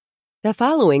The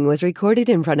following was recorded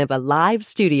in front of a live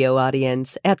studio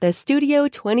audience at the Studio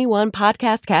 21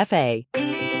 Podcast Cafe.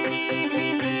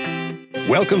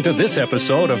 Welcome to this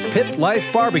episode of Pit Life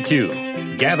Barbecue.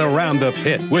 Gather around the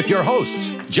pit with your hosts,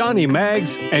 Johnny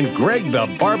Maggs and Greg the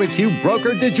Barbecue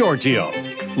Broker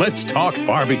DiGiorgio. Let's talk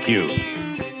barbecue.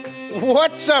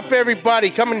 What's up, everybody?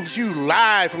 Coming to you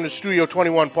live from the Studio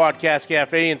 21 Podcast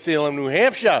Cafe in Salem, New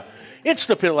Hampshire. It's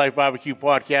the Pit Life Barbecue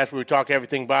Podcast, where we talk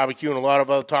everything barbecue and a lot of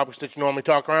other topics that you normally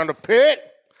talk around the pit.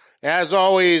 As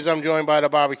always, I'm joined by the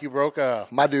Barbecue Broker.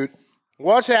 My dude.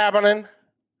 What's happening?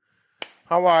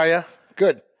 How are you?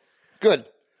 Good.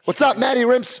 What's up, Matty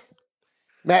Rimps?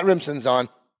 Matt Rimson's on.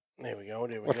 There we go.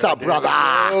 What's up, brother?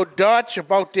 Oh, Dutch,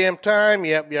 about damn time.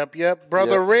 Yep.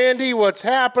 Brother Randy, what's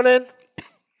happening?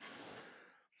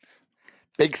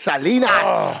 Big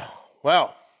Salinas.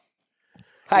 Well,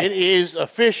 Hi. it is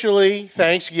officially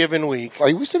Thanksgiving week.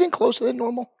 Are we sitting closer than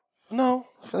normal? No,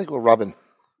 I feel like we're rubbing.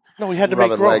 we had to make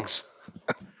rubbing room. legs.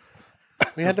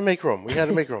 We had to make room.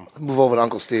 Move over to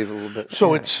Uncle Steve a little bit.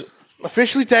 So it's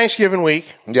officially Thanksgiving week.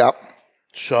 Yep.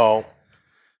 So,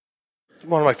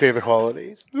 one of my favorite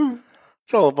holidays.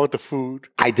 It's all about the food.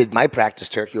 I did my practice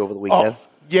turkey over the weekend.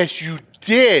 Yes, you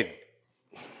did.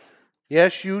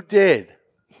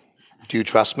 Do you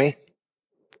trust me?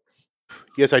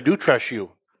 Yes, I do trust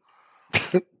you.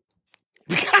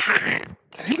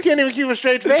 You can't even keep a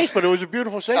straight face, but it was a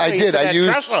beautiful face. I did. I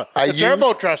used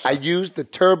turbo trusser. I used the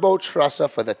turbo trusser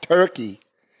for the turkey.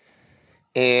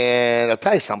 And I'll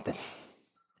tell you something.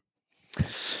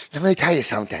 Let me tell you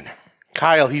something.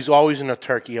 Kyle, he's always in a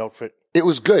turkey outfit. It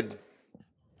was good.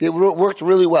 It worked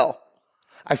really well.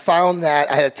 I found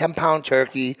that I had a 10-pound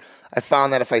turkey. I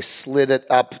found that if I slid it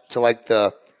up to like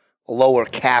the lower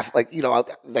calf, like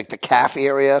the calf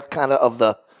area kind of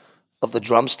the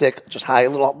drumstick, just high,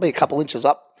 maybe a couple inches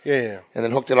up. Yeah. And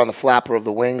then hooked it on the flapper of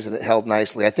the wings, and it held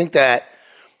nicely. I think that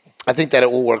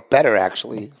it will work better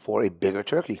actually for a bigger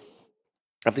turkey.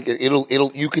 I think it'll.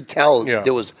 You could tell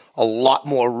there was a lot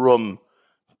more room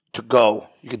to go.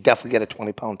 You could definitely get a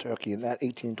 20-pound turkey in that,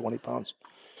 18, 20 pounds.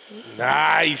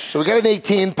 Nice. So we got an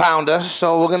 18-pounder,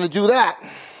 so we're going to do that.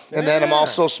 And then I'm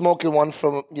also smoking one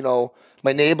from,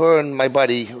 my neighbor and my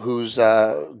buddy whose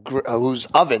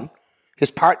oven, his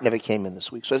part never came in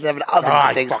this week. So he doesn't have an oven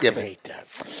for Thanksgiving. I hate that.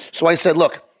 So I said,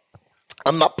 look,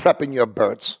 I'm not prepping your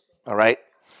birds, all right?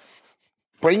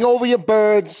 Bring over your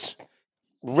birds,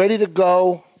 ready to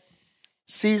go,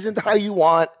 seasoned how you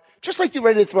want, just like you're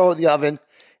ready to throw it in the oven,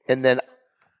 and then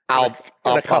I'll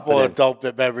a pop couple it of in.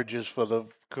 adult beverages for the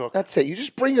cook. That's it. You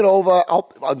just bring it over. I'll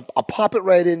pop it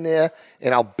right in there,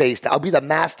 and I'll baste it. I'll be the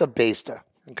master baster.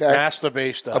 Okay, Master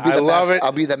baster. I love it.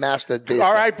 I'll be the master baster.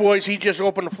 All right, boys. He just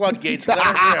opened the floodgates. But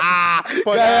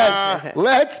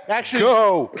let's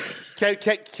go.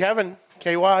 Kevin,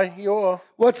 KY, you're.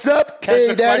 What's up, That's K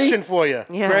a Daddy? question for you,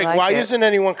 Yeah, Greg. I like why it. isn't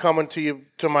anyone coming to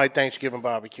my Thanksgiving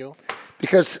barbecue?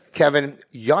 Because Kevin,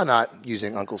 you're not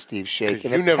using Uncle Steve's shake,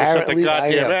 and You never sent the apparently I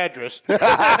goddamn am. address.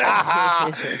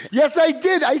 Yes, I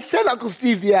did. I sent Uncle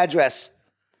Steve the address.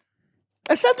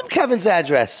 I sent him Kevin's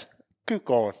address. Keep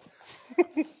going.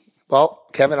 Well,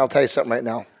 Kevin, I'll tell you something right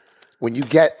now. When you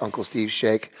get Uncle Steve's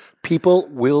shake, people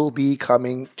will be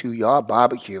coming to your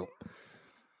barbecue.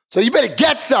 So you better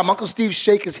get some. Uncle Steve's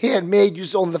shake is handmade,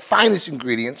 uses only the finest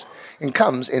ingredients, and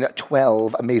comes in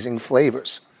 12 amazing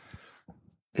flavors.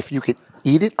 If you could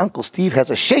eat it, Uncle Steve has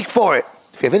a shake for it.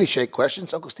 If you have any shake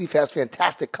questions, Uncle Steve has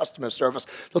fantastic customer service.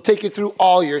 They'll take you through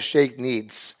all your shake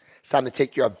needs. It's time to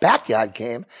take your backyard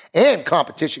game and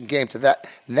competition game to that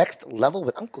next level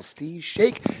with Uncle Steve's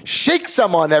Shake. Shake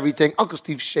some on everything.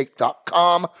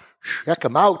 UncleSteveShake.com. Check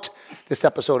them out. This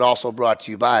episode also brought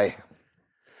to you by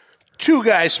Two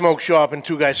Guys Smoke Shop and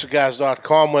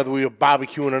TwoGuysCigars.com. Whether we are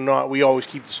barbecuing or not, we always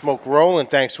keep the smoke rolling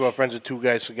thanks to our friends at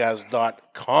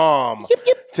TwoGuysCigars.com. Yep.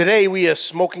 Today we are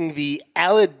smoking the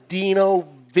Aladino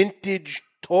Vintage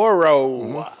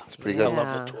Toro. It's pretty good. I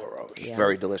love the Toros. It's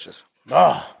very delicious.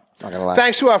 Oh. Not going to lie.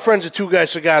 Thanks to our friends at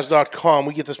TwoGuysCigars.com,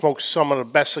 we get to smoke some of the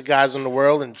best cigars in the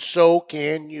world, and so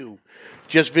can you.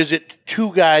 Just visit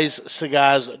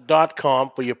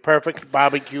TwoGuysCigars.com for your perfect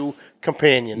barbecue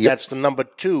companion. Yep. That's the number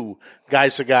 2,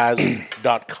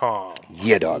 GuysCigars.com.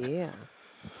 Yeah, dog. Yeah.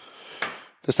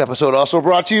 This episode also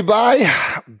brought to you by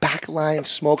Backline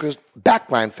Smokers,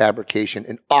 Backline Fabrication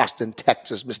in Austin,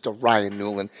 Texas, Mr. Ryan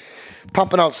Newland.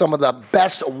 Pumping out some of the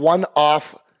best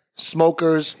one-off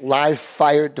smokers, live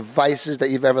fire devices that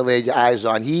you've ever laid your eyes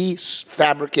on. He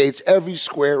fabricates every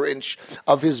square inch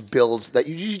of his builds that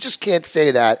you just can't say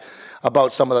that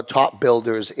about some of the top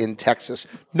builders in Texas.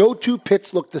 No two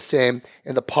pits look the same,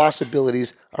 and the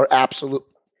possibilities are absolutely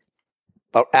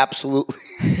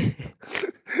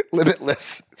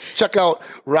limitless. Check out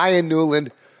Ryan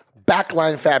Newland,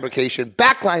 Backline Fabrication,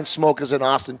 Backline Smokers in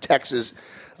Austin, Texas.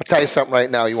 I'll tell you something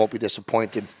right now, you won't be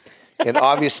disappointed. And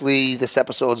obviously, this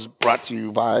episode is brought to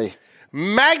you by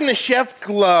MagnaChef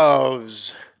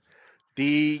gloves.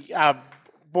 The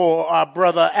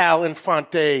brother Al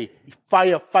Infante,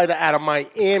 firefighter out of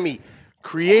Miami,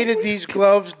 created these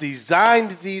gloves,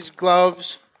 designed these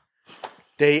gloves.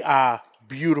 They are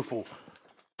beautiful.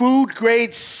 Food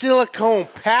grade silicone,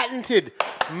 patented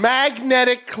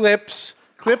magnetic clips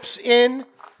in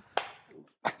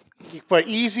for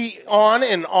easy on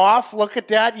and off. Look at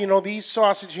that. You know, these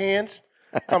sausage hands.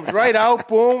 Comes right out,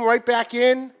 boom, right back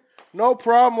in. No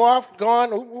problem, off,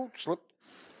 gone. Ooh, slip.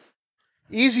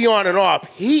 Easy on and off.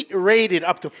 Heat rated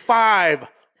up to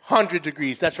 500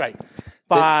 degrees. That's right.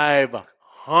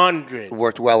 500.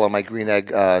 Worked well on my green egg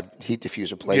heat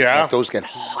diffuser plate. Yeah. Those get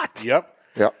hot. Yep.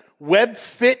 Web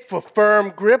fit for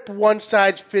firm grip. One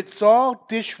size fits all.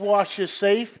 Dishwasher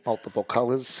safe. Multiple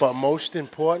colors. But most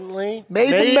importantly,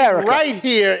 Made in America. Right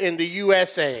here in the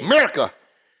USA. America.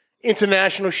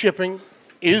 International shipping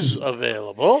is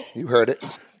available. You heard it.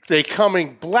 They come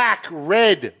in black,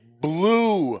 red,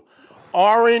 blue,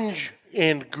 orange,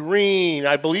 and green.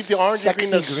 I believe the orange and green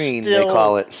Sexy are green, still they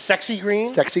call it. Sexy green?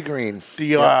 Sexy green.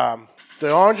 The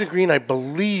orange and green, I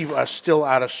believe, are still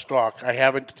out of stock. I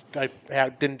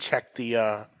didn't check the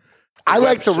I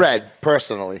like the website. red,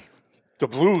 personally. The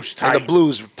blue's tight. And the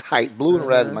blue's tight. Blue and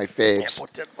red are my faves.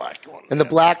 Put that black on. And the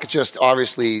black, just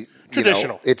obviously,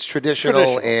 Traditional. It's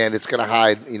traditional, and it's going to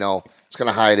hide, it's going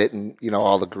to hide it and,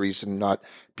 all the grease and not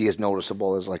be as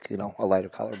noticeable as, like, a lighter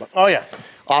color. But Oh, yeah.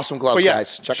 awesome gloves, But yeah,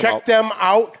 guys. Check them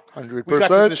out. 100%. We got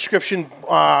the description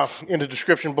in the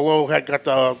description below. I got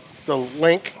the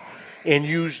link, and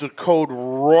use the code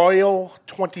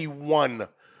Royal21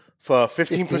 for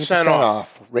 15%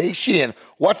 off. Ray Sheehan,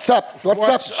 what's up? What's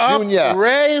up, Junior?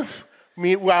 Ray?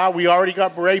 We already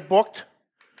got Ray booked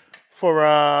for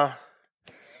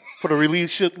the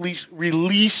release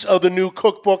of the new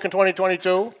cookbook in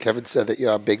 2022. Kevin said that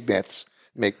your big bets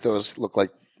make those look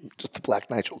like just the black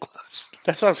nitrile gloves.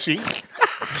 That's how see.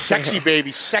 Sexy,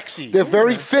 baby, sexy. They're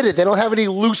very fitted. They don't have any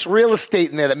loose real estate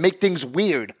in there that make things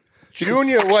weird.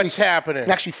 Junior, what's happening? You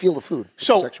can actually feel the food.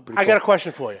 So, I got a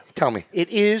question for you. Tell me. It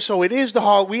is the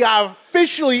we are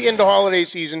officially in the holiday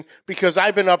season because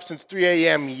I've been up since 3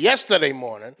 a.m. yesterday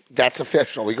morning. That's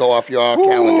official. We go off your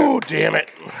calendar. Oh, damn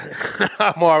it.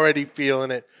 I'm already feeling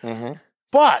it. Mm-hmm.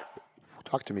 But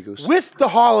talk to me, Goose. With the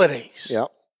holidays, yeah,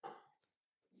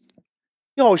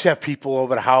 you always have people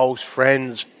over the house,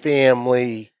 friends,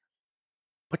 family.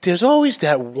 But there's always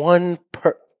that one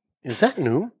Is that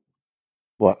new?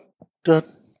 What?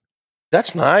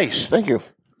 That's nice. Thank you.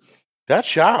 That's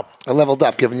sharp. I leveled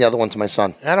up, giving the other one to my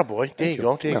son. Attaboy. There you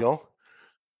go. There you go.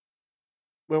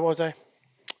 Where was I?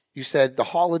 You said the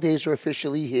holidays are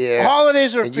officially here. The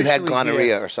holidays are and officially you had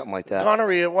gonorrhea here. or something like that.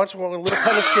 Gonorrhea. Once in a while, a little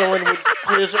penicillin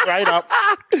clears it right up.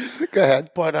 Go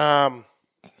ahead. But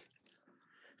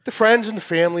the friends and the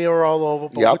family are all over.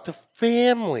 But with the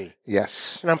family.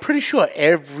 Yes. And I'm pretty sure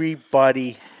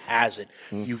everybody has it.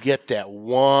 You get that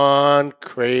one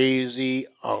crazy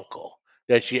uncle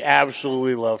that you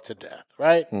absolutely love to death,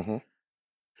 right? Mm-hmm.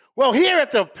 Well, here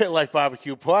at the Pit Life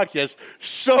Barbecue Podcast,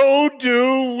 so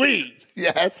do we.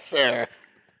 Yes, sir.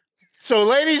 So,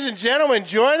 ladies and gentlemen,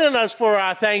 joining us for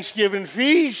our Thanksgiving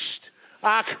feast,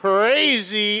 our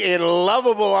crazy and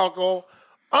lovable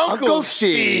Uncle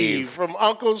Steve from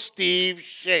Uncle Steve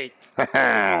Shake.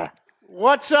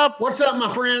 What's up? What's up,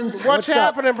 my friends? What's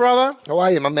happening, brother? How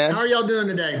are you, my man? How are y'all doing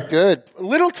today? Good. A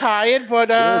little tired,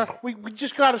 but we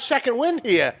just got a second win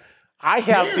here. I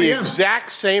have the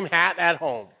exact same hat at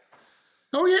home.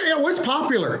 Oh, yeah. Well, it's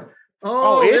popular.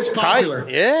 Oh, it's popular.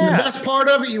 Tight. Yeah. And the best part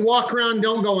of it, you walk around,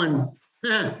 don't going,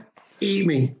 eat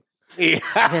me.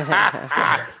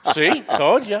 Yeah. See?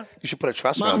 Told you. You should put a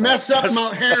trust My around mess up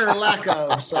my hair lack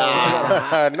of. So,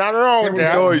 Nothing wrong with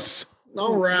that. Nice.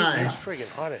 all right. It's friggin'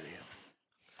 hot in here.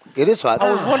 It is hot.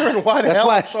 I was wondering why the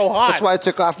hell it's so hot. That's why I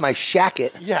took off my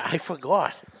shacket. Yeah, I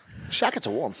forgot. Shackets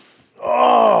are warm.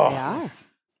 Oh. Yeah.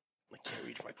 I can't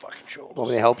reach my fucking shoulders. Want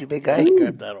me to help you, big guy?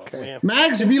 Grab that off, man.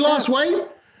 Mags, have you lost weight?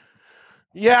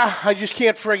 Yeah, I just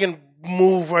can't friggin'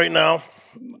 move right now.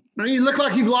 No, you look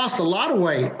like you've lost a lot of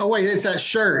weight. Oh, wait, it's that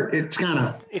shirt. It's kind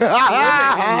of...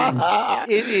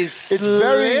 It is It's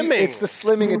very. slimming. It's the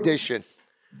slimming edition.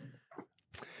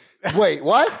 Wait,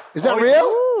 what? Is that real?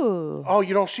 Ooh. Oh,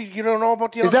 you don't know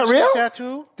about the Is that other real?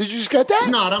 tattoo? Did you just get that?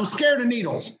 not. I'm scared of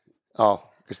needles. Oh,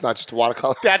 it's not just a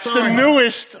watercolor. That's Sorry. the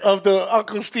newest of the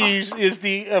Uncle Steve's, is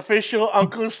the official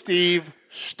Uncle Steve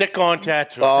Stick-on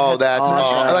tattoo. Oh, that's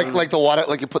Awesome. like the water,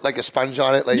 like you put like a sponge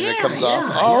on it, like it comes off.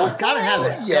 Yeah, gotta have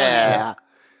it. Yeah.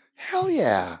 Hell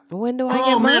yeah. When do I Oh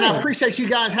get man, mine? I appreciate you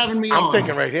guys having me on. I'm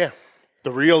thinking right here.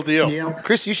 The real deal. Yeah.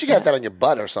 Chris, you should get that on your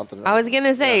butt or something. I was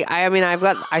gonna say,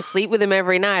 I sleep with him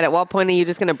every night. At what point are you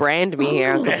just gonna brand me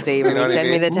here, Uncle Steve? You know what I Send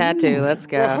me mean? the tattoo. Let's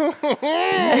go. Right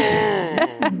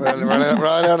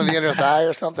out of the inner thigh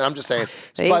or something. I'm just saying.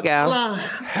 There you But- go.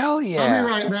 Hell I'll be yeah.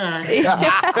 right back.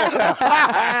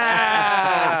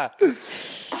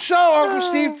 So, Uncle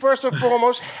Steve, first and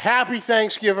foremost, happy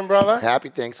Thanksgiving, brother. Happy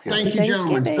Thanksgiving. Thank you,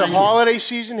 gentlemen. Thanksgiving. The Thank you. holiday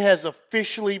season has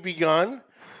officially begun,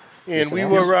 and Yes, we it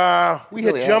were has. we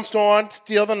Really had has. jumped on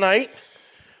the other night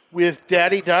with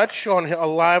Daddy Dutch on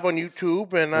live on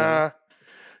YouTube, and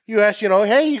you asked,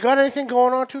 hey, you got anything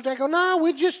going on Tuesday? I go, no,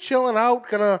 we're just chilling out,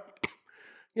 gonna,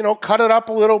 cut it up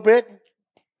a little bit,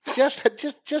 just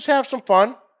have some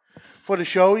fun for the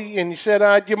show. And you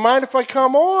said, do you mind if I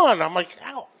come on? I'm like,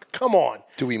 oh, come on.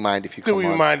 Do we mind if you Do come we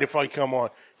on? mind if I come on?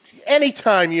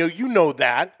 Anytime, you know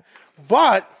that.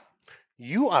 But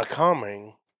you are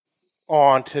coming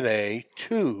on today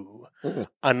to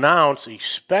announce a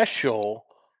special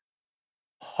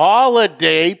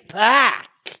holiday pack.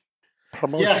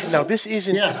 Promotion. Yes. Now, this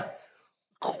isn't... Yes.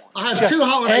 I have Just 2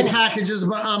 holiday any- packages,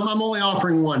 but I'm only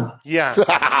offering one. Yeah.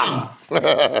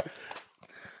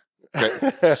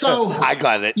 So I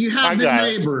got it. you have the got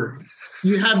it. neighbor,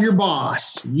 you have your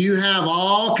boss, you have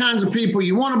all kinds of people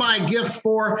you want to buy a gift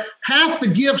for. Half the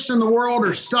gifts in the world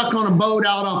are stuck on a boat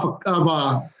out off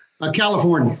of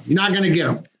California. You're not going to get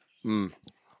them.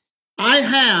 I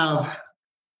have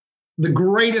the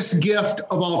greatest gift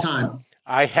of all time.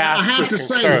 I have to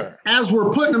say, concur. as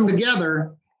we're putting them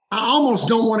together, I almost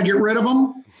don't want to get rid of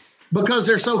them because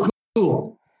they're so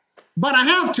cool. But I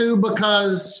have to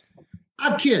because I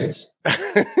have kids.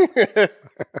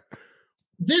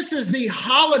 This is the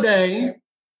holiday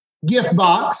gift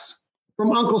box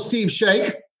from Uncle Steve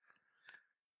Shake.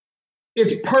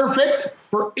 It's perfect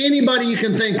for anybody you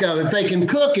can think of. If they can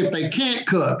cook, if they can't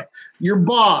cook, your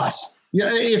boss.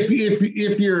 If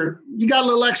you got a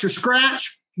little extra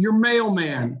scratch, your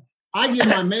mailman. I give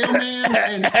my mailman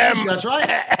and that's right.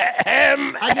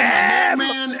 I give my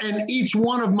mailman and each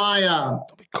one of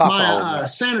my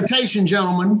sanitation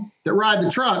gentlemen that ride the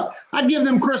truck, I give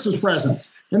them Christmas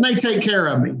presents and they take care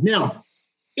of me. Now,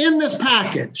 in this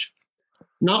package,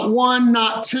 not 1,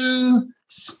 not 2,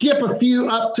 skip a few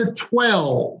up to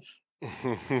 12.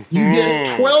 You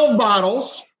get 12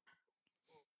 bottles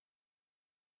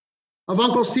of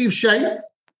Uncle Steve Shake.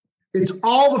 It's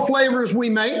all the flavors we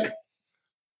make.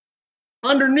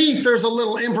 Underneath, there's a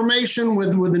little information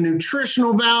with the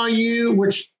nutritional value,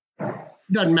 which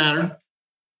doesn't matter.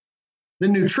 The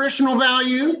nutritional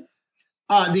value,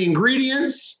 the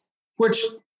ingredients, which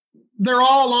they're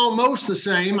all almost the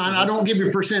same. I don't give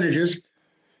you percentages.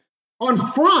 On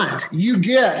front, you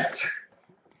get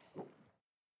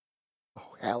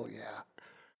Hell yeah.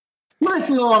 nice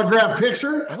little autograph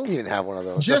picture. I don't even have one of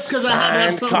those. Just because I have to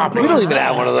have something. copy. to We put don't on even top.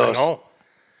 have one of those. I know.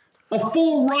 A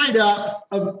full write-up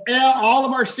of all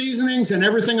of our seasonings and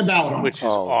everything about them. Which is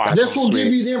Oh, awesome. This will sweet.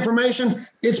 give you the information.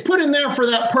 It's put in there for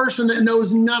that person that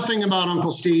knows nothing about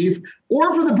Uncle Steve,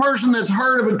 or for the person that's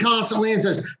heard of it constantly and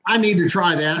says, I need to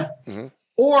try that. Mm-hmm.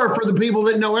 Or for the people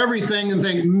that know everything and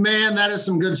think, man, that is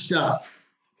some good stuff.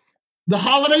 The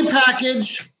holiday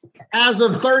package, as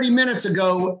of 30 minutes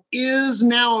ago, is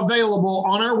now available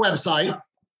on our website.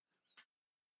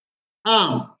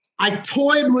 I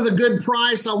toyed with a good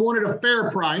price. I wanted a fair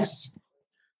price.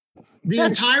 The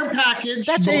entire package.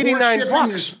 That's before $89 shipping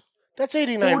bucks. is That's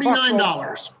 $89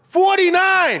 bucks.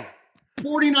 $49. $49.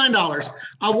 $49.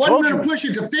 I wasn't Told going to you. push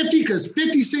it to 50 because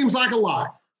 50 seems like a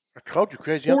lot. I told you,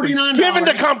 crazy. Uncle's $49. giving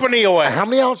the company away. How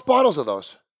many ounce bottles are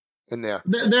those in there?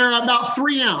 They're about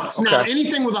 3 ounce. Now, Okay.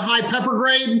 anything with a high pepper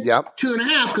grade, Yep.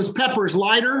 2.5 because pepper is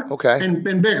lighter Okay. and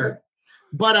bigger.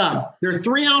 But they're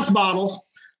 3 ounce bottles.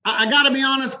 I got to be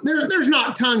honest, there's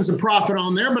not tons of profit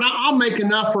on there, but I'll make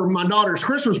enough for my daughter's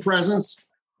Christmas presents.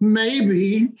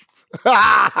 Maybe.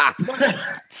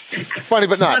 Funny,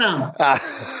 but not.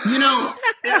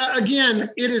 Again,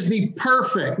 it is the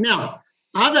perfect. Now,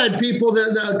 I've had people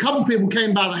a couple people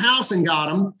came by the house and got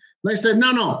them. They said,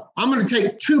 no, I'm going to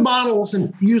take 2 bottles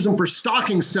and use them for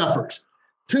stocking stuffers.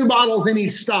 2 bottles in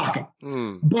each stocking.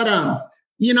 But,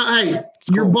 hey,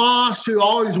 your boss who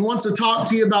always wants to talk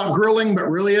to you about grilling, but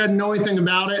really doesn't know anything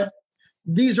about it.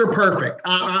 These are perfect.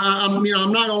 I'm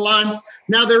not going to lie.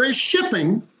 Now there is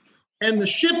shipping, and the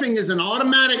shipping is an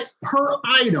automatic per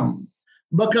item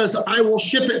because I will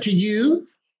ship it to you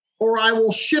or I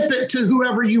will ship it to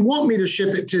whoever you want me to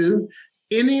ship it to.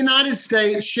 In the United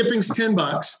States, shipping's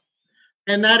 $10.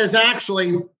 And that is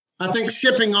actually, I think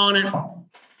shipping on it,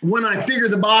 when I figure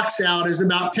the box out, is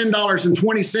about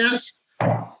 $10.20.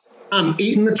 I'm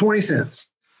eating the 20 cents.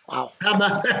 Wow. How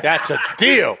about that? That's a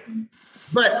deal.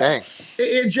 But Dang.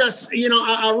 it just,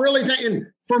 I really think,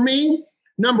 and for me,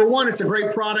 number one, it's a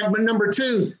great product. But number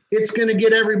two, it's going to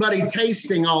get everybody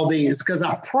tasting all these, because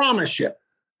I promise you,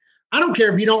 I don't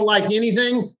care if you don't like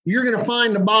anything, you're going to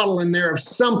find a bottle in there of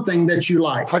something that you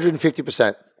like.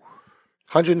 150%.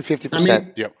 150%. I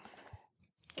mean, Yep.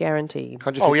 Guaranteed.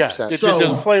 150%. Oh, yeah. So-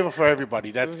 There's flavor for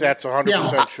everybody. That's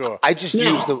 100% sure. I just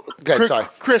Yeah. use the. Good, sorry.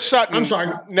 Chris Sutton. I'm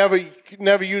sorry.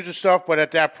 Never uses stuff, but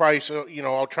at that price,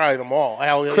 I'll try them all.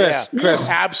 Hell Chris, yeah. Chris.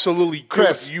 Absolutely good.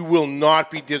 Chris. You will not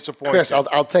be disappointed. Chris,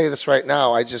 I'll tell you this right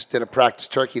now. I just did a practice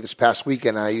turkey this past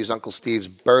weekend, and I used Uncle Steve's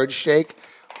bird shake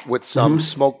with some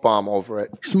smoke bomb over it.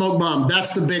 Smoke bomb.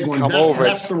 That's the big one. Come over it.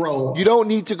 That's the roll. You don't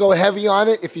need to go heavy on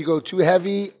it. If you go too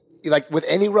heavy, like with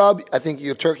any rub, I think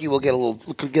your turkey will get a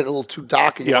little too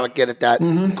dark, and you Yeah. want to get it that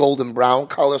golden brown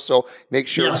color. So make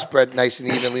sure Yeah. it's spread nice and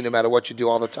evenly, no matter what you do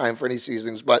all the time for any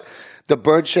seasonings. But the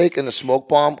bird shake and the smoke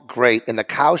bomb, great, and the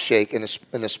cow shake and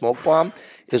the smoke bomb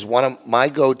is one of my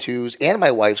go-tos and my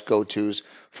wife's go-tos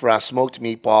for our smoked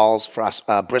meatballs, for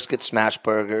our brisket smash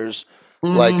burgers,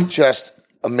 like just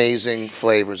amazing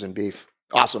flavors in beef.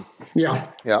 Awesome. Yeah.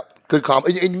 Yeah, good combo.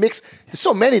 And you mix. There's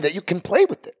so many that you can play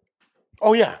with it.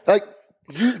 Oh, yeah. Like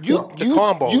you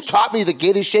combos. you taught me the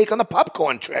gator shake on the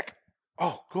popcorn trick.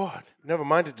 Oh, God. Never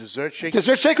mind the dessert shake.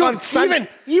 Dessert shake on Sunday.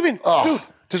 Even, Oh, dude,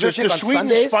 dessert shake the on sweet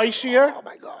Sundays? and spicier. Oh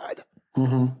my God.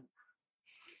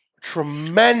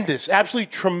 Tremendous. Absolutely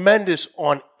tremendous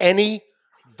on any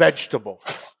vegetable.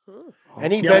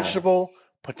 Any vegetable,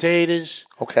 potatoes,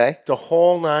 Okay. the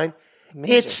whole nine.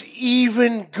 Amazing. It's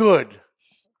even good.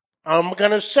 I'm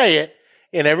going to say it,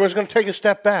 and everyone's going to take a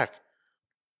step back.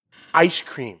 Ice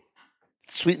cream.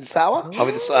 Sweet and sour. I mean,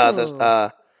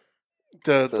 The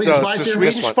Sweet and spicy? sweet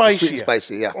and spicy. Sweet and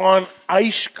spicy. Yeah. On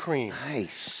ice cream.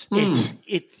 Nice.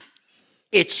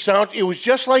 It was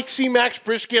just like C-Max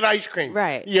brisket ice cream.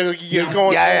 Right. You're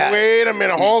going, Yeah. wait a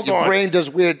minute, hold Your on. brain does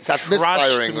weird. Starts Trust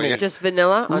misfiring. me. Just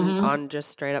vanilla on just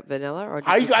straight up vanilla, or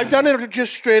I've done it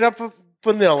just straight up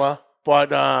vanilla,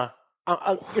 but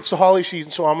it's the holiday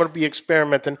season, so I'm going to be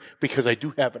experimenting because I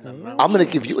do have it now. I'm going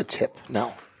to give you a tip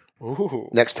now. Ooh.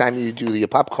 Next time you do your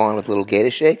popcorn with a little gator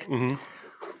shake,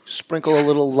 sprinkle a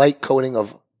little light coating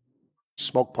of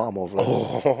smoke bomb over it.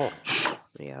 Oh.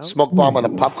 yeah. Smoke bomb on the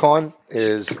popcorn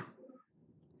is,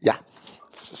 yeah.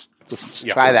 Just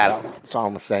Yeah. try that out. That's all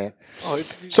I'm saying. Oh,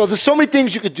 So there's so many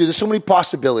things you could do. There's so many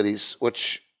possibilities,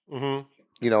 which,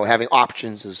 having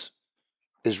options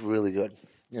is really good,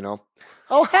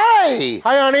 Oh, hey.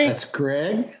 Hi, honey. That's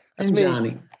Greg and me.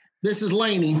 Johnny. This is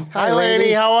Laney. Hi,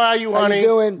 Laney. How are you, How honey? you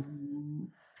doing?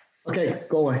 Okay,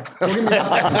 go away. Go get me,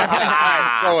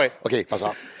 Go away. Okay, buzz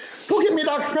off. go get me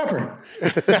Dr. Pepper.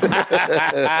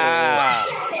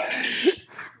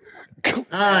 All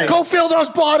right. Go fill those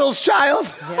bottles,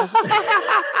 child.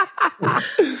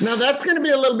 Now that's going to be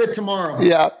a little bit tomorrow.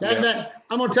 Yeah.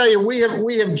 I'm going to tell you, we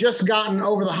have just gotten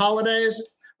over the holidays,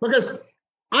 because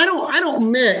I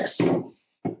don't mix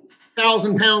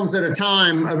 1,000 pounds at a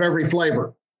time of every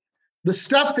flavor. The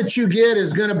stuff that you get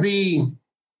is going to be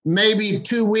maybe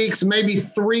 2 weeks, maybe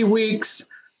 3 weeks,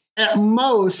 at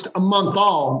most a month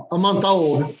old.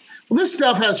 Well, this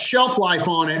stuff has shelf life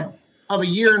on it of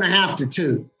 1.5 to 2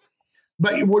 years.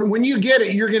 But when you get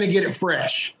it, you're going to get it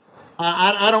fresh.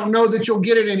 I don't know that you'll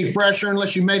get it any fresher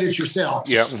unless you made it yourself.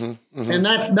 Yeah. And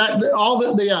that's all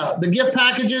the gift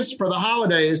packages for the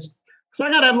holidays. So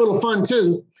I got to have a little fun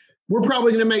too. We're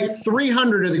probably going to make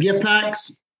 300 of the gift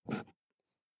packs.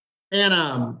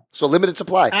 And So limited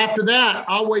supply. after that,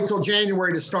 I'll wait till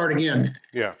January to start again.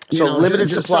 Yeah. So limited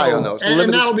supply on those. And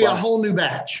Limited that'll be a supply. whole new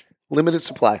batch. Limited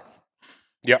supply.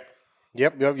 Yep.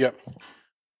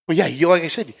 Well, yeah, like I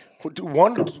said, the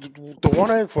one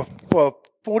for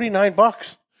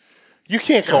 $49, you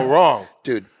can't go wrong.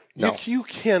 Dude, no. You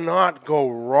cannot go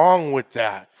wrong with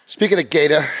that. Speaking of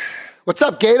Gator, what's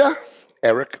up, Gator?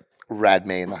 Eric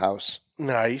Radmay in the house.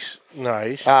 Nice.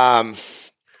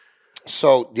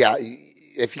 So, yeah,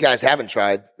 if you guys haven't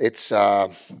tried, it's,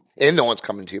 and no one's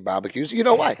coming to your barbecues, you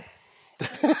know why.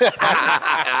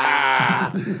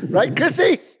 Right,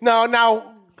 Chrissy?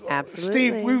 Now,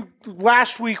 Absolutely. Steve,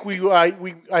 last week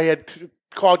I had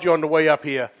called you on the way up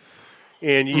here,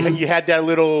 and you had that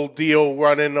little deal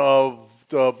running of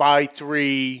the buy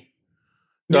three,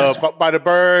 by the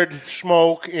bird,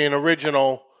 smoke, and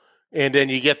original, and then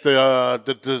you get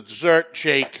the dessert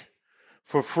shake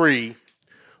for free.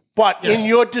 But in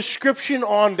your description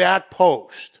on that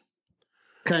post,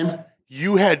 Okay.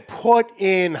 you had put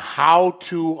in how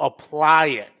to apply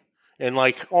it and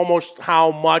like almost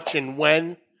how much and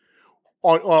when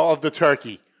of the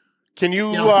turkey. Can you,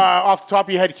 off the top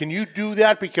of your head, can you do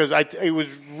that? Because it was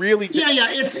really...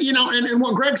 Yeah. It's, and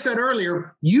what Greg said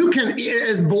earlier, you can,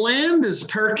 as bland as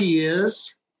turkey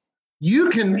is, you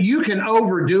can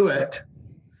overdo it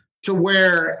to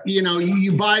where,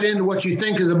 you bite into what you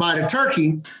think is a bite of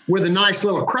turkey with a nice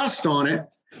little crust on it.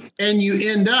 And you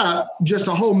end up just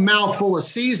a whole mouthful of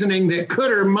seasoning that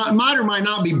could or might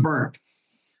not be burnt.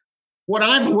 What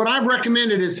I've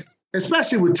recommended is,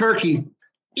 especially with turkey,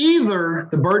 either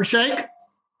the bird shake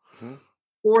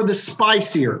or the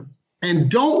spicier.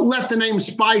 And don't let the name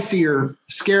spicier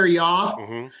scare you off.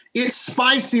 Mm-hmm. It's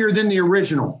spicier than the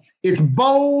original. It's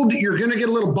bold. You're going to get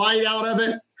a little bite out of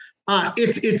it.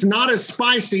 It's not as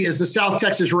spicy as the South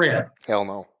Texas Red. Hell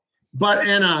no. But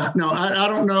no, I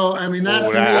don't know. I mean, that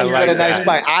to me I like a nice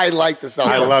bite. I like the South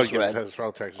Texas Red.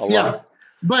 South Texas. Yeah,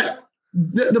 but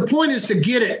the point is to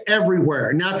get it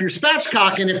everywhere. Now, if you're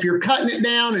spatchcocking, if you're cutting it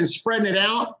down and spreading it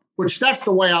out, which that's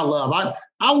the way I love.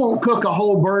 I won't cook a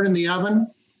whole bird in the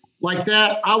oven like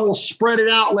that. I will spread it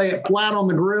out, lay it flat on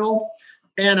the grill,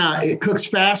 and it cooks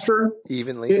faster.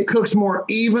 Evenly. It cooks more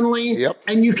evenly. Yep.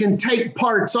 And you can take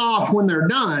parts off when they're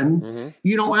done. Mm-hmm.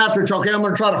 You don't have to, okay, I'm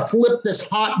going to try to flip this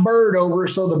hot bird over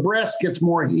so the breast gets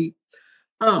more heat.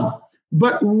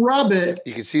 But rub it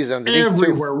you can see it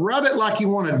everywhere. Too. Rub it like you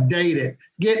want to date it.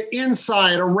 Get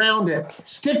inside, around it.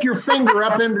 Stick your finger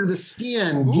up under the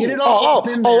skin. Ooh. Get it all up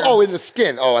in there. In the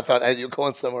skin. Oh, I thought you were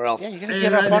going somewhere else. Yeah, you're going to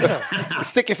get up under.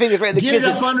 Stick your fingers right in the gizzards.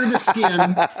 Get it up under the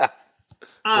skin.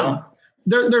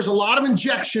 There's a lot of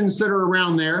injections that are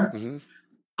around there. Mm-hmm.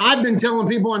 I've been telling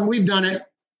people, and we've done it,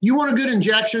 you want a good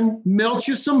injection, melt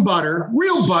you some butter,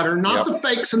 real butter, not the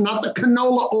fakes and not the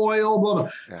canola oil, blah, blah.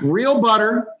 Yeah. Real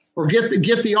butter. Or get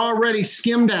the already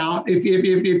skimmed out if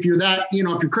you're that,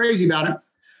 if you're crazy about it.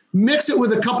 Mix it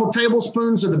with a couple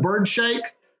tablespoons of the bird shake,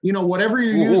 whatever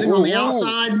you're using on the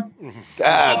outside.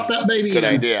 That's that baby good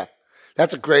idea.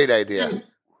 That's a great idea. And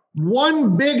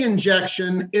one big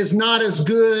injection is not as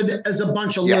good as a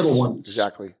bunch of little ones.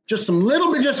 Exactly. Just some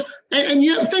little bit, and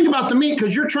you think about the meat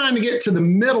because you're trying to get to the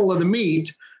middle of the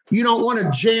meat. You don't want to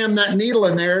jam that needle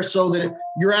in there so that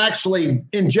you're actually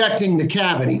injecting the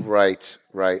cavity. Right.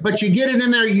 But you get it in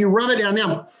there, you rub it down.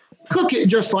 Now, cook it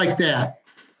just like that.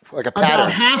 Like a pattern.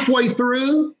 About halfway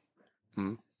through,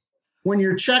 when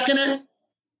you're checking it,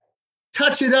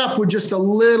 touch it up with just a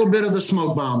little bit of the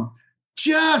smoke bomb.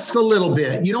 Just a little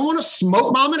bit. You don't want to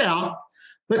smoke bomb it out,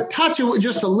 but touch it with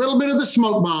just a little bit of the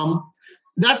smoke bomb.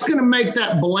 That's going to make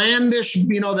that blandish,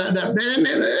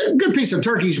 that a good piece of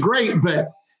turkey is great,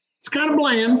 but it's kind of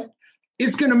bland.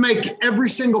 It's going to make every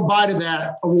single bite of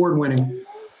that award-winning.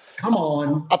 Come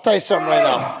on. I'll tell you something right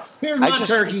now. Here's my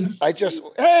turkey.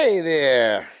 Hey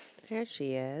there. There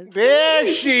she is. There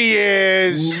she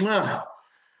is.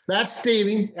 That's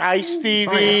Stevie. Hi, Stevie.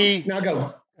 Right, now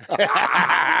go.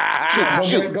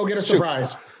 Go get a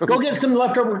surprise. Go get some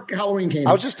leftover Halloween candy.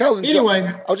 I was just telling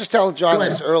John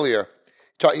this earlier.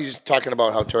 You're just talking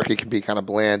about how turkey can be kind of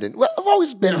bland, and I've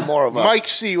always been more of a Mike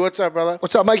C. What's up, brother?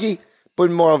 What's up, Mikey?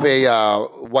 Been more of a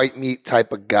white meat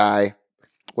type of guy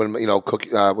when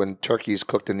when turkey is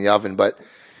cooked in the oven. But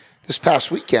this past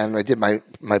weekend, I did my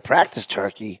practice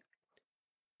turkey.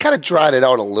 Kind of dried it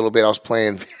out a little bit. I was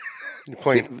playing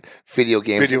video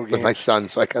games with my son,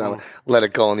 so I kind of let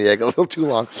it go on the egg a little too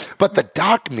long. But the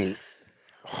dock meat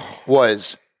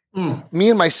was me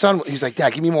and my son. He's like,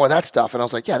 "Dad, give me more of that stuff," and I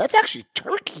was like, "Yeah, that's actually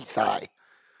turkey thigh."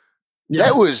 Yeah.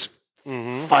 That was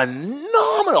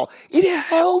phenomenal. It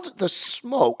held the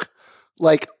smoke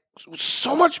like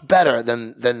so much better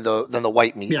than the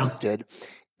white meat did,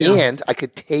 and I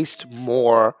could taste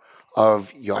more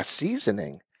of your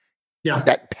seasoning. Yeah,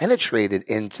 that penetrated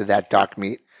into that dock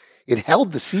meat. It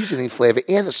held the seasoning flavor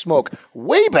and the smoke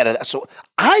way better. So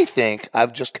I think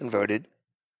I've just converted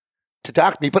to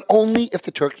dock meat, but only if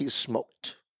the turkey is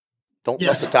smoked. Don't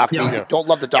love the dock meat. Don't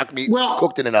love the dock meat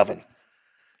cooked in an oven.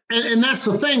 And that's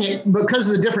the thing, because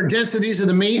of the different densities of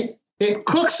the meat, it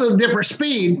cooks at a different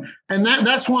speed. And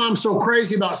that's why I'm so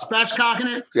crazy about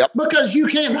spatchcocking it. Yep. Because you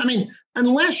can't,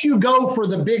 unless you go for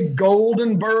the big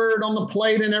golden bird on the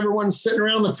plate and everyone's sitting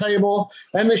around the table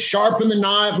and they sharpen the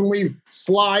knife and we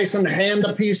slice and hand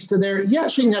a piece to there.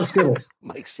 Yes, you can have Skittles.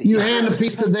 You hand a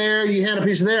piece to there, you hand a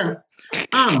piece to there.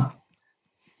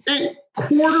 And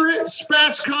quarter it,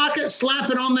 spatchcock it, slap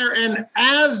it on there. And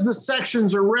as the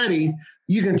sections are ready,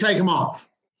 you can take them off.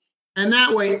 And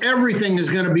that way, everything is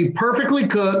going to be perfectly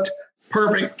cooked,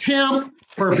 perfect temp,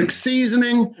 perfect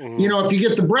seasoning. If you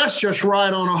get the breast just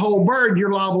right on a whole bird,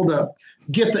 you're liable to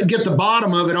get the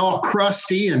bottom of it all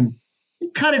crusty and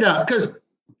cut it up, because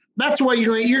that's the way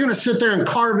you're going to sit there and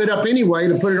carve it up anyway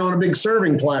to put it on a big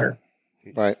serving platter.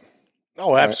 Right.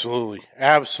 Oh, absolutely,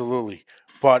 absolutely.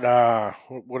 But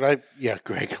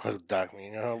Greg, doc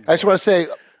me. I just want to say,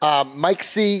 Mike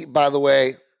C, by the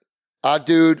way, our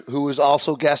dude who is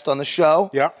also guest on the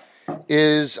show,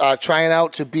 is trying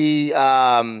out to be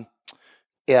ambassador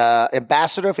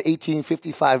for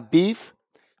 1855 Beef.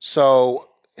 So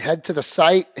head to the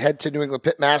site, head to New England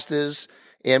Pitmasters,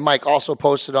 and Mike also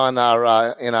posted on our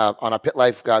on our Pit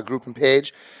Life group and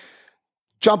page.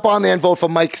 Jump on there and vote for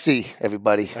Mike C,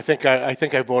 everybody. I think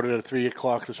I voted at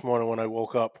 3:00 this morning when I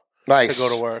woke up. Nice. To go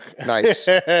to work. Nice.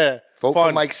 Vote Fun.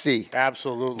 for Mike C.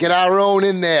 Absolutely. Get our own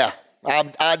in there.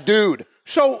 Our dude.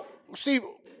 So, Steve,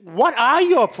 what are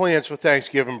your plans for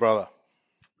Thanksgiving, brother?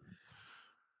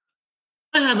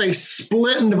 I have a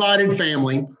split and divided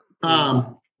family.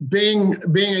 Being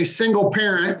a single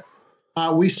parent,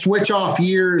 we switch off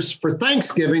years for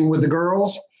Thanksgiving with the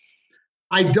girls.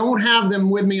 I don't have them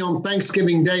with me on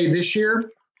Thanksgiving Day this year,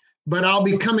 but I'll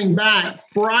be coming back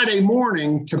Friday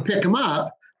morning to pick them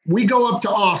up. We go up to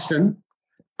Austin.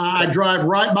 I drive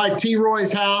right by T.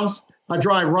 Roy's house. I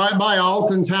drive right by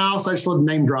Alton's house. I just love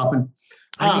name dropping.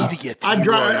 I need to get T. I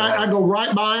go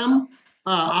right by them.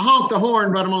 I honk the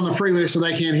horn, but I'm on the freeway so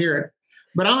they can't hear it.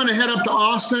 But I'm going to head up to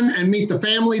Austin and meet the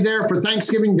family there for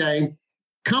Thanksgiving Day,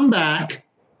 come back,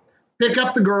 pick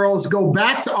up the girls, go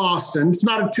back to Austin. It's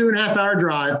about a 2.5-hour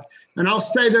drive, and I'll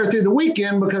stay there through the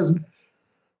weekend because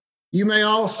you may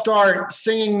all start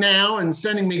singing now and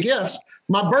sending me gifts.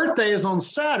 My birthday is on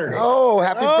Saturday. Oh,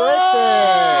 happy birthday.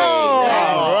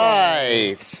 All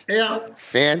right. Yeah.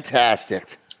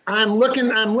 Fantastic. I'm looking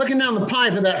down the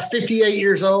pipe of that 58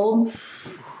 years old.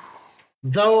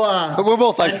 Though But we're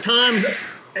both like, at times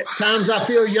I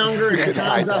feel younger and at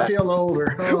times I feel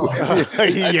older. Oh.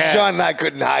 John and I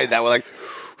couldn't hide that. We're like,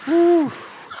 whew.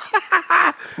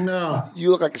 No.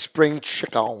 You look like a spring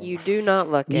chicken. You do not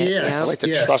look it. Yes. I like to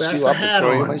Yes, trust that's you the up and hat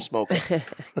throw you on. my smoke.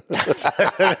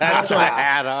 That's what I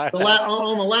had on.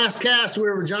 On the last cast we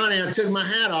were with Johnny, I took my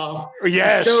hat off.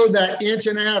 Yes. I showed that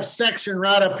 1.5-inch section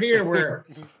right up here where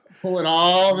pull it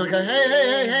all and go,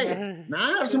 hey. Now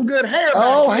I have some good hair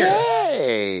back here.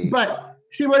 Hey. But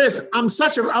see what it is? In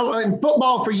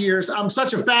football for years, I'm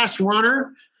such a fast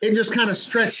runner, it just kind of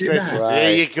stretches it back. Right.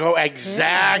 There you go.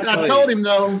 Exactly. I told him,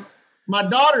 though, my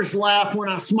daughters laugh when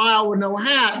I smile with no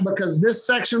hat because this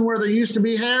section where there used to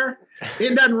be hair,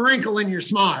 it doesn't wrinkle in your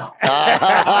smile.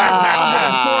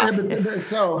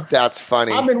 So That's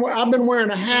funny. I've been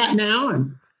wearing a hat now,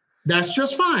 and that's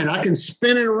just fine. I can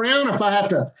spin it around if I have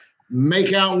to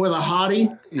make out with a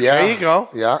hottie. Yeah. There you go.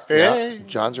 Yeah. Hey.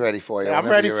 John's ready for you. I'm whenever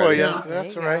ready you're for you. Yeah.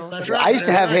 That's all right. That's right. I used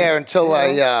to have That's right. hair until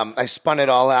I spun it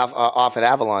all off at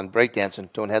Avalon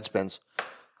breakdancing, doing head spins.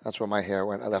 That's where my hair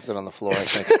went. I left it on the floor, I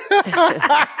think.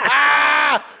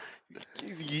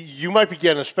 You might be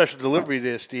getting a special delivery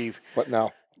there, Steve. What now?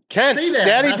 Kent, See that.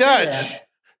 Daddy I see Dutch, that.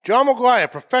 John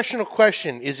McGuire, professional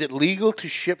question. Is it legal to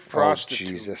ship prostitutes? Oh,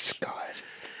 Jesus, God.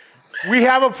 We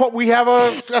have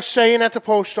a saying at the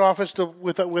post office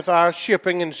with our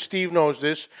shipping, and Steve knows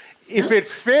this. If it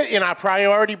fit in our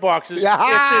priority boxes, if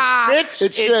it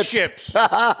fits, it ships.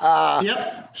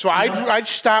 Yep. So I'd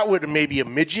start with maybe a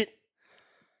midget,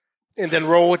 and then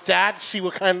roll with that. See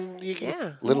what kind.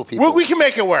 Yeah. Little people. Well, we can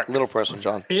make it work. Little person,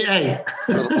 John. Hey,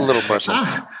 Little person.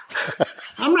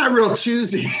 I'm not real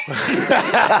choosy.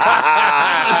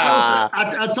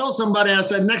 I told somebody, I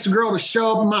said, next girl to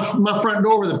show up my front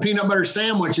door with a peanut butter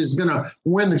sandwich is going to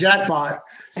win the jackpot.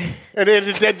 And then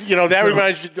that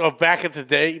reminds you of back in the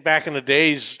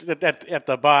days at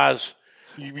the bars.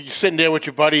 You're sitting there with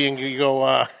your buddy and you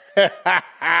go,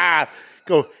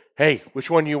 hey, which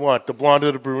one do you want, the blonde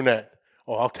or the brunette?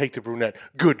 Oh, I'll take the brunette.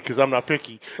 Good, because I'm not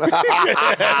picky.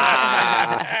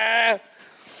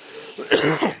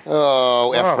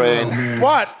 Oh, Ephraim.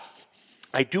 But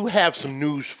I do have some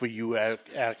news for you,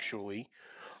 actually.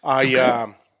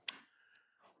 My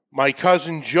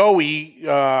cousin Joey,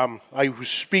 I was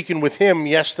speaking with him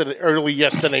early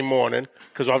yesterday morning,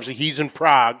 because obviously he's in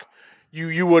Prague.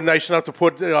 You were nice enough to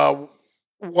put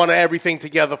one of everything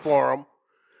together for him.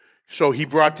 So he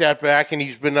brought that back, and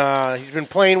he's been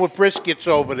playing with briskets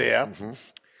over there. Mm-hmm.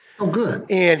 Oh, good.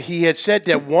 And he had said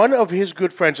that one of his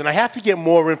good friends, and I have to get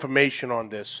more information on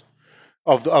this,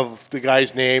 of the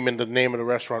guy's name and the name of the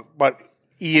restaurant, but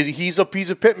he's a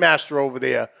pit master over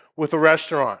there with a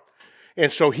restaurant.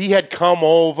 And so he had come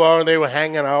over, and they were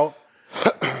hanging out,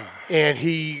 and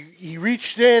he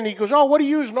reached in. He goes, "Oh, what are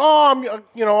you using?" "Oh, I'm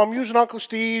using Uncle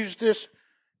Steve's." This.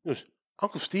 He goes,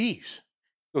 "Uncle Steve's?"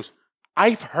 He goes,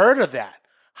 "I've heard of that.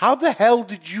 how the hell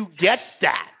did you get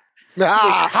that?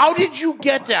 Ah, How did you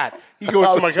get that? He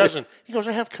goes to my cousin. He goes,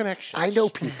 I have connections. I know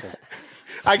people.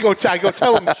 I go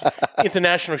tell him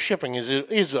international shipping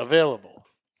is available.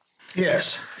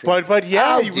 Yes. But yeah,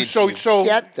 How he did was so you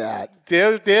get that?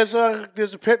 there's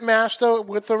a pit master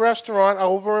with the restaurant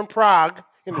over in Prague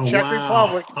in the Czech wow.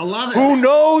 Republic. I love it. Who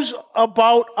knows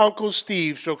about Uncle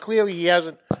Steve? So clearly he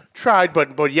hasn't tried,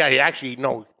 but yeah,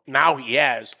 now he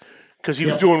has because he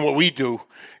was doing what we do.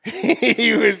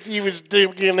 he was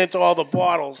digging into all the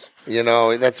bottles. You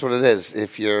know, that's what it is.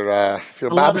 If you're a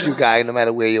barbecue guy, no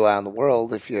matter where you are in the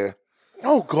world, if you're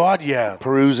Oh God, yeah.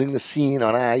 perusing the scene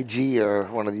on IG or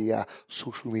one of the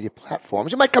social media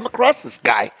platforms, you might come across this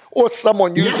guy or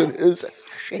someone using his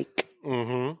shake.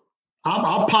 Mm-hmm.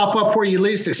 I'll pop up where you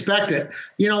least expect it.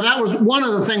 You know, that was one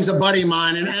of the things a buddy of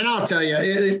mine, and I'll tell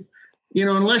you,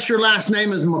 unless your last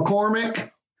name is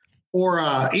McCormick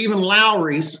or even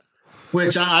Lowry's,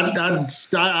 which I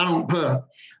don't put.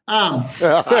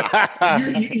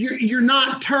 You're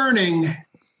not turning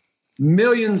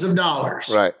millions of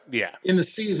dollars Yeah. in the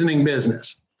seasoning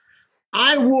business.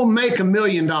 I will make $1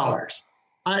 million.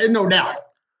 No doubt.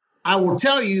 I will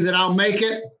tell you that I'll make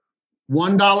it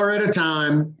 $1 at a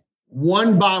time,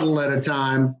 one bottle at a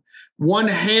time, one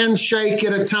handshake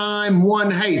at a time,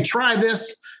 hey, try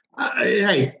this.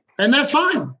 Hey, and that's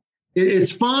fine.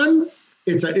 It's fun.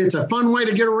 It's a fun way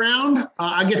to get around.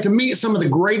 I get to meet some of the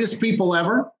greatest people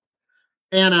ever.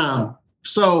 And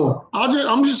so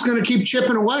I'm just going to keep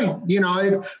chipping away. You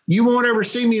know, you won't ever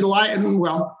see me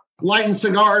lighting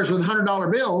cigars with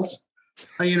 $100 bills,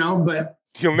 but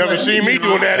You'll never see me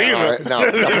doing that either.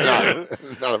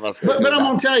 None of us. But I'm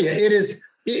going to tell you,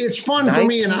 it's fun for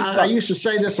me. And I used to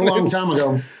say this a long time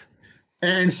ago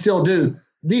and still do.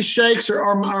 These shakes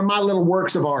are my little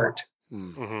works of art.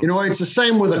 Mm-hmm. You know, it's the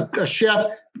same with a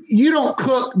chef. You don't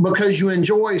cook because you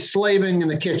enjoy slaving in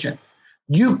the kitchen.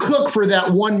 You cook for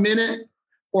that 1 minute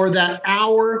or that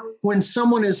hour when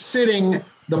someone is sitting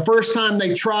the first time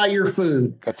they try your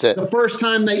food. That's it. The first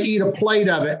time they eat a plate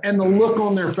of it and the look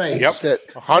on their face. Yep. That's it.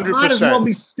 100%. Might as well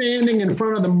be standing in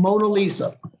front of the Mona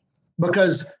Lisa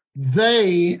because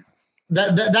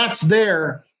that's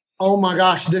their, oh my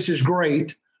gosh, this is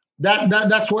great.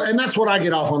 That's what I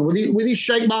get off on with these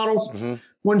shake bottles. Mm-hmm.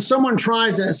 When someone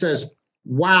tries it and says,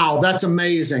 wow, that's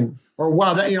amazing. Or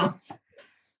wow,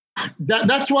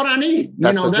 that's what I need.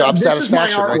 That's the job satisfaction this is my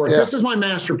artwork. right there. This is my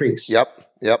masterpiece. Yep.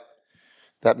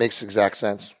 That makes exact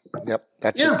sense. Yep.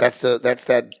 That's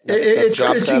that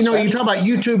job satisfaction. You talk about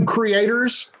YouTube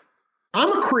creators.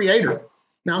 I'm a creator.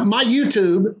 Now my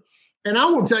YouTube, and I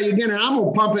will tell you again, and I'm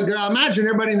going to pump it. I imagine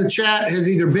everybody in the chat has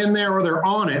either been there or they're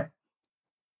on it.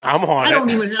 I'm on it. I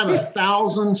don't even have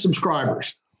 1,000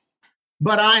 subscribers,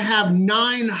 but I have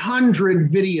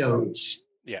 900 videos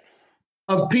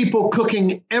of people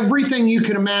cooking everything you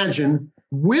can imagine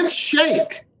with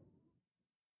shake.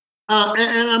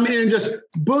 And I mean, just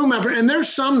boom. And there's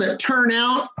some that turn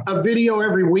out a video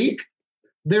every week.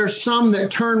 There's some that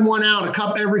turn one out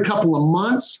every couple of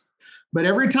months. But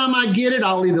every time I get it,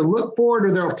 I'll either look for it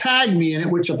or they'll tag me in it,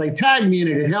 which if they tag me in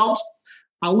it, it helps.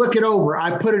 I'll look it over.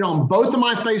 I put it on both of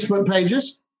my Facebook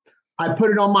pages. I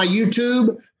put it on my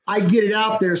YouTube. I get it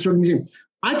out there. So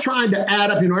I tried to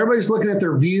add up, everybody's looking at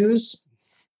their views.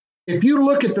 If you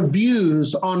look at the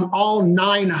views on all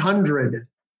 900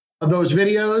 of those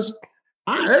videos,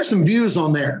 there's some views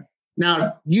on there.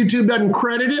 Now, YouTube doesn't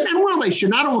credit it, and they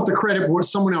shouldn't. I don't want the credit for what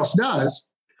someone else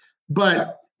does.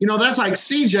 But, that's like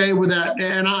CJ with that,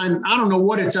 and I don't know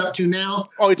what it's up to now.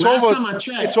 Oh, it's Last over. Time I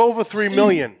checked, it's over 3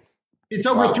 million. It's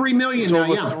over 3 million it's now.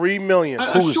 Over yeah, 3 million.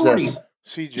 Who's this?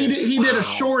 CJ. He did a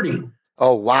shorty.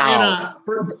 Oh wow!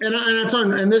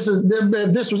 And this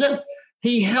was it.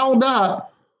 He held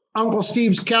up Uncle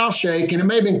Steve's cow shake, and it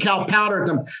may have been cow powder at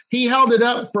them. He held it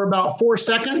up for about 4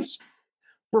 seconds.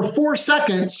 For 4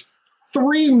 seconds,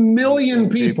 3 million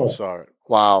people saw it.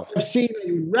 Wow! Have seen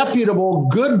a reputable,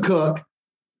 good cook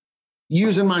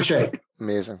using my shake.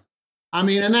 Amazing. I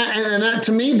mean, and that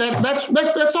to me,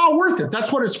 that's all worth it.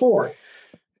 That's what it's for.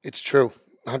 It's true,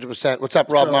 100%. What's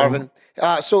up, Rob Marvin?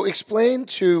 So explain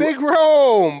to Big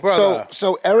Rome, brother.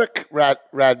 So Eric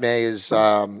Radmay is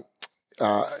one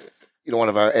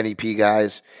of our NEP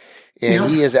guys, and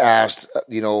he has asked,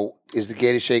 is the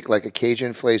Gator Shake like a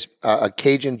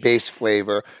Cajun-based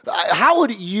flavor? How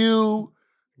would you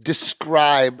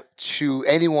describe to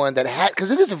anyone that had,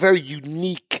 because it is a very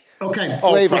unique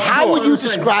flavor. How would you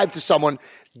describe to someone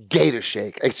Gator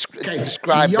Shake?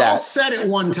 Describe Y'all that. said it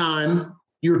one time.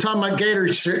 You were talking about Gator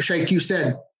Shake. You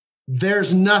said,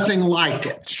 there's nothing like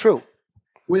it. It's true.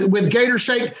 With Gator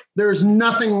Shake, there's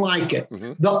nothing like it.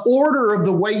 The order of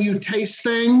the way you taste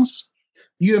things,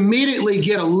 you immediately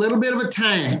get a little bit of a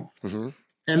tang.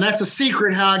 And that's a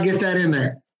secret how I get that in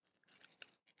there.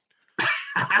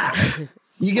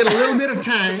 You get a little bit of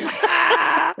tang.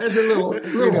 That's a little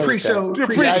pre-show.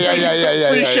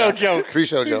 Pre-show joke.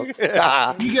 Pre-show joke.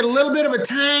 You get a little bit of a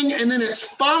tang, and then it's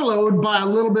followed by a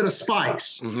little bit of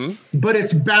spice. But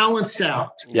it's balanced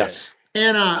out. Yes.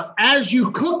 And as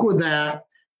you cook with that,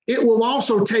 it will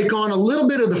also take on a little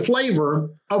bit of the flavor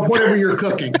of whatever you're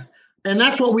cooking. And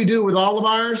that's what we do with all of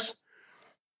ours.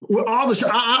 With all this,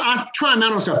 I try them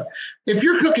out on stuff. If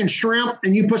you're cooking shrimp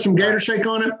and you put some Gator Shake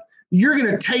on it, you're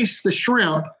going to taste the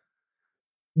shrimp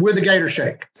with the Gator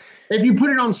Shake. If you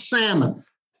put it on salmon,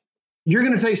 you're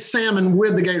going to taste salmon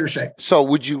with the Gator Shake. So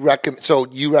would you recommend? So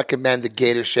you recommend the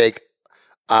Gator Shake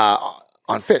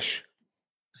on fish?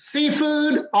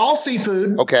 Seafood, all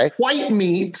seafood. Okay. White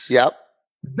meats. Yep.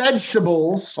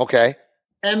 Vegetables. Okay.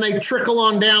 And they trickle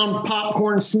on down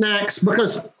popcorn snacks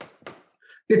because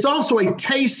it's also a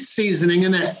taste seasoning,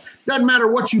 and that doesn't matter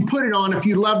what you put it on. If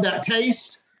you love that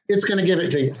taste, it's going to give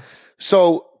it to you.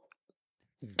 So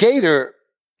Gator,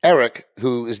 Eric,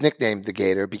 who is nicknamed the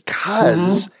Gator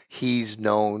because he's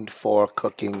known for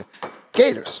cooking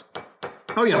gators.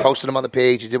 Oh, yeah. Posted them on the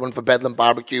page. He did one for Bedlam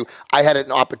Barbecue. I had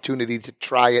an opportunity to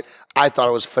try it. I thought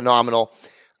it was phenomenal.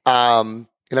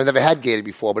 And I've never had gator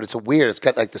before, but it's it's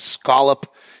got like the scallop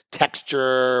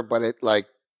texture, but it like.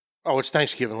 Oh, it's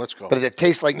Thanksgiving. Let's go. But it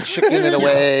tastes like chicken in a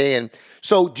way. And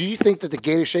so do you think that the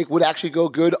Gator Shake would actually go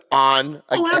good on?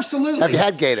 Absolutely. Have you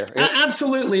had Gator?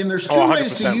 Absolutely. And there's two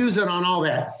ways to use it on all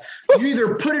that. You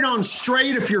either put it on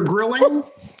straight if you're grilling.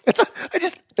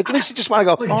 It makes you just want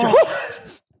to go, damn.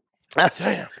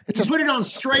 You put it on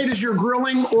straight as you're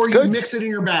grilling, or you mix it in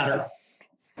your batter.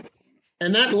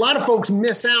 And that a lot of folks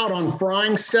miss out on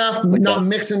frying stuff, not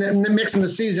mixing the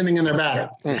seasoning in their batter.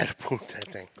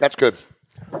 That's good.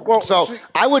 Well, so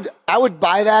I would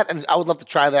buy that, and I would love to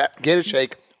try that Gator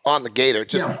Shake on the Gator.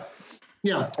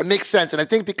 Yeah. It makes sense, and I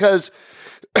think because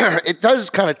it does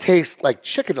kind of taste like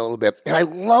chicken a little bit, and I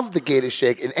love the Gator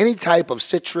Shake in any type of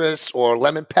citrus or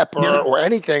lemon pepper or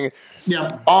anything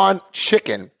on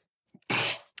chicken.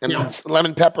 And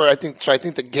lemon pepper, I think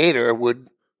the Gator would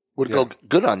go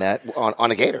good on that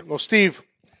on a Gator. Well, Steve,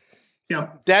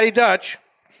 Daddy Dutch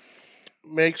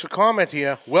makes a comment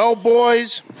here. Well,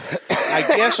 boys, I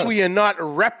guess we are not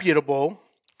reputable.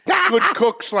 Good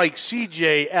cooks like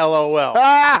CJ, LOL.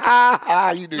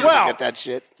 You knew you get that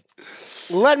shit.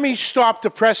 Let me stop the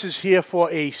presses here for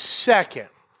a second.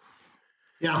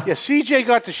 Yeah, CJ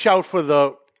got the shout for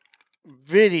the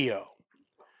video.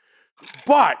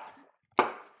 But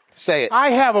say it. I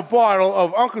have a bottle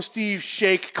of Uncle Steve's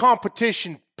Shake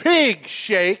Competition Pig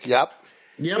Shake. Yep.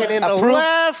 And in the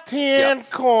left-hand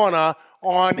corner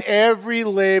on every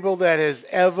label that has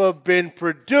ever been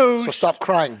produced. So stop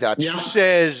crying, Dutch.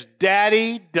 Says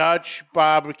Daddy Dutch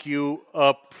Barbecue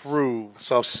approved.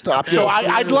 So stop. So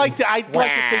I'd like to think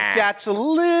that's a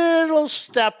little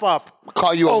step up.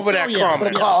 Call you over that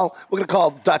comment. We're gonna call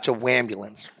Dutch a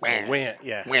wambulance.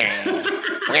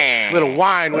 Little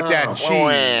wine with that cheese.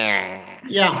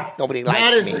 Yeah, nobody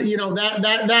likes me.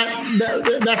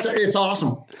 That's it's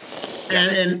awesome.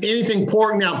 And anything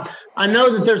pork. Now, I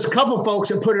know that there's a couple folks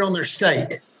that put it on their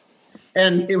steak.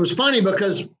 And it was funny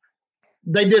because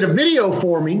they did a video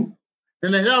for me.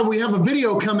 And they said, we have a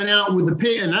video coming out with the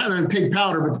pig, and not pig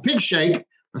powder, but the pig shake.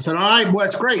 I said, all right, well,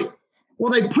 that's great.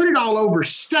 Well, they put it all over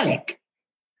steak.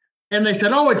 And they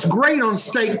said, it's great on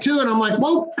steak too. And I'm like,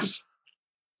 well,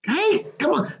 hey,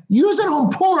 come on, use it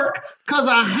on pork because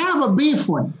I have a beef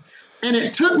one. And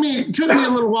it took me a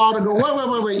little while to go,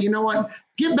 wait. You know what?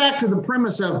 Get back to the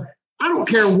premise of I don't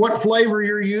care what flavor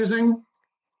you're using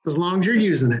as long as you're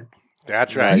using it.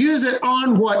 That's right. Use it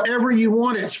on whatever you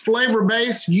want. It's flavor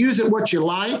based. Use it what you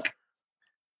like.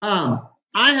 I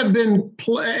have been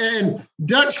and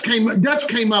Dutch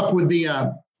came up with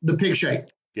the pig shake.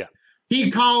 Yeah. He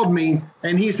called me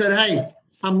and he said, hey,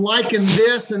 I'm liking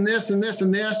this and this and this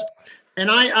and this.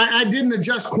 And I didn't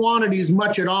adjust quantities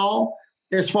much at all.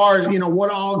 As far as, what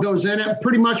all goes in it,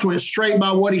 pretty much went straight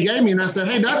by what he gave me. And I said,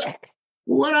 hey, Dutch,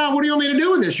 what do you want me to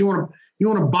do with this? You want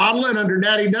to bottle it under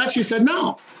Daddy Dutch? He said,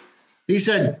 no. He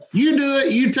said, you do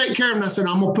it. You take care of it. And I said,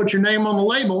 I'm going to put your name on the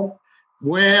label.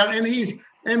 Well, and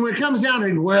when it comes down to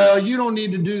it, well, you don't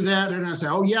need to do that. And I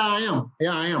said, oh, yeah, I am.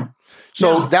 Yeah, I am.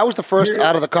 So that was the first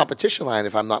out of the competition line,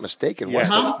 if I'm not mistaken.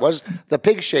 Yeah. Was the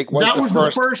pig shake was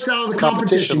the first out of the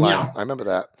competition line. Yeah. I remember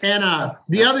that. And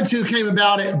the other two came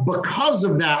about it because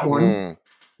of that one,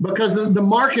 because the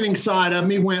marketing side of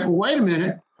me went, wait a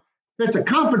minute, it's a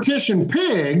competition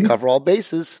pig, Cover all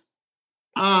bases.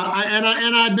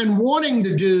 I've been wanting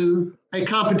to do a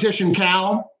competition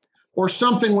cow or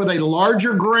something with a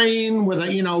larger grain, with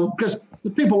a, because the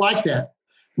people like that.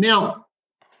 Now,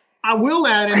 I will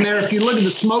add in there, if you look at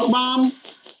the smoke bomb,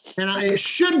 and it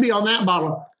should be on that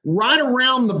bottle, right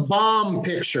around the bomb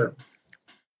picture,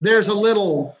 there's a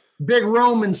little Big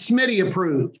Roman Smitty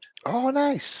approved. Oh,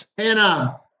 nice. And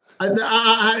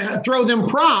I throw them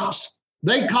props.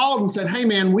 They called and said, "Hey,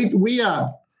 man,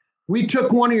 we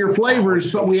took one of your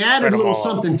flavors, but we added a little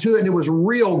something to it, and it was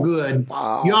real good.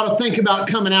 Wow. You ought to think about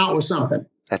coming out with something."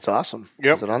 That's awesome.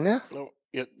 Yep. Is it on there? Oh,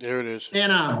 yeah, there it is.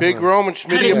 And Big Roman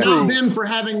had Smitty it not approved. been for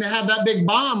having to have that big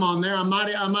bomb on there, I might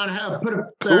have put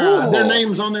Cool. their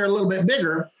names on there a little bit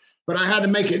bigger, but I had to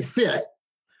make it fit.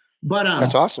 But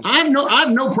That's awesome. I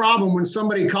have no problem when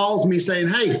somebody calls me saying,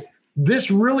 "Hey, this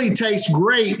really tastes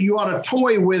great. You ought to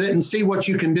toy with it and see what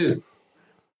you can do."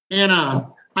 And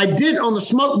I did on the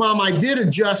smoke bomb. I did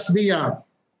adjust I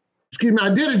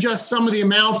did adjust some of the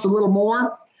amounts a little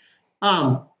more,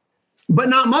 but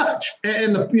not much.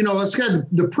 And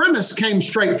the premise came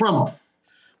straight from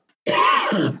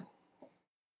them.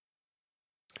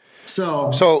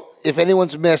 So if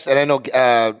anyone's missed, and I know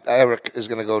Eric is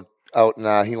going to go out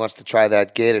and he wants to try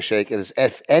that Gator Shake.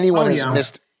 If anyone has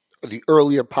missed the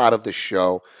earlier part of the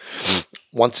show,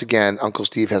 once again, Uncle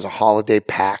Steve has a holiday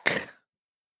pack,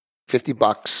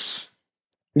 $50,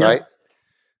 right?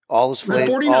 All his flavors.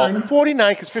 $49. $49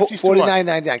 because 50 is too much.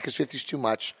 $49.99 because 50 is too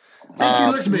much. 50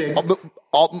 looks big.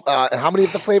 How many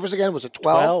of the flavors again? Was it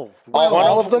 12? 12.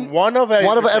 All of them? One of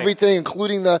everything,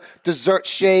 including the dessert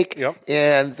shake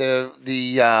and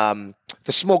the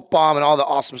smoke bomb and all the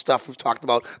awesome stuff we've talked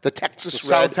about. The Texas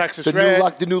Red, South Texas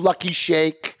Red. the new Lucky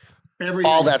Shake, Everything.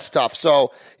 all that stuff.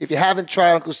 So if you haven't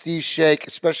tried Uncle Steve's Shake,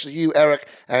 especially you, Eric,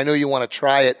 and I know you want to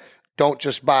try it, don't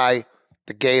just buy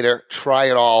the Gator. Try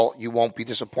it all. You won't be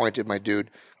disappointed, my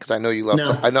dude, because I know you love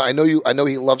to. I know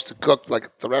he loves to cook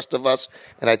like the rest of us,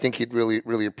 and I think he'd really,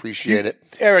 really appreciate it.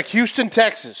 Eric, Houston,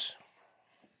 Texas.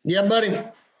 Yeah, buddy.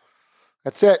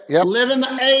 That's it. Yep. Living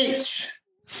the H.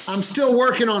 I'm still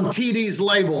working on TD's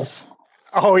labels.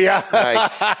 Oh, yeah.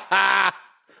 Nice.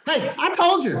 Hey, I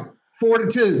told you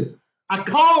 4-2. I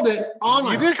called it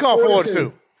on. You did call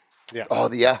 4-2. Yeah.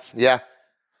 Oh, yeah.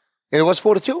 And it was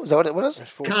 4-2? Is that what it was?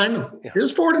 Kind of. It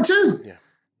was 4-2. Yeah.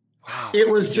 Wow. It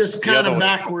was just kind of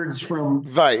backwards from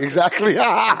Right, exactly. what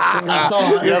I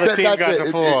thought. The other team got the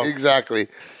floor. Exactly.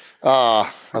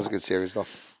 That was a good series, though.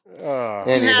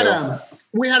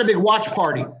 We had a big watch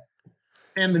party,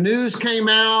 and the news came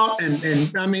out,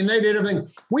 and I mean, they did everything.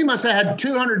 We must have had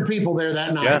 200 people there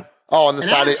that night. Yeah. Oh, on the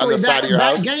side of your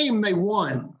house? That game, they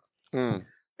won.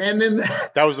 And then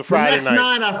that was the Friday next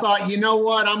night, I thought, you know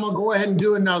what? I'm going to go ahead and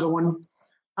do another one.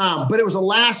 But it was a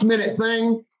last-minute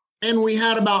thing, and we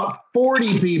had about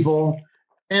 40 people,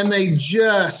 and they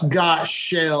just got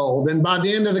shelled. And by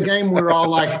the end of the game, we were all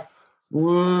like,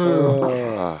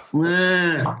 whoa.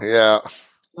 Yeah.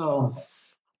 So,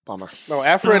 bummer. No,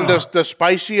 Efren, the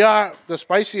spicier,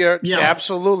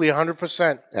 absolutely,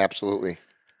 100%. Absolutely.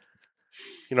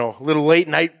 A little late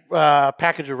night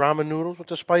package of ramen noodles with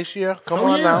the spicier. Come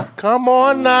on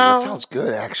now. That sounds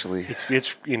good, actually.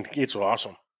 It's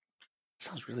awesome.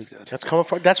 Sounds really good.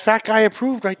 That's Fat Guy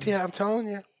approved right there. I'm telling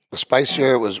you. The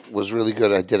spicier was really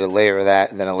good. I did a layer of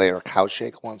that and then a layer of cow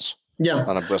shake once. Yeah.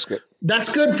 On a brisket. That's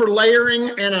good for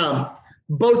layering, and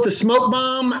both the smoke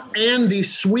bomb and the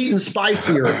sweet and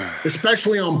spicier,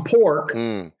 especially on pork,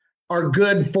 are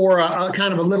good for a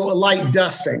kind of a light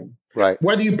dusting. Right.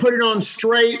 Whether you put it on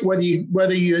straight, whether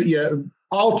you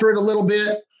alter it a little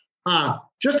bit,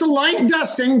 just a light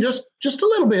dusting, just a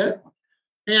little bit,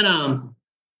 and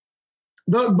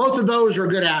both of those are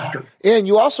good after. And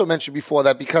you also mentioned before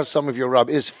that because some of your rub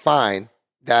is fine,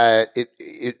 that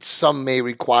some may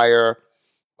require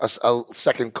a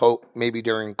second coat, maybe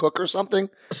during cook or something.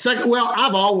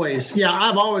 I've always,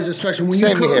 especially when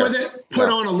you cook with it, put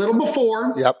on a little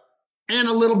before. Yep. And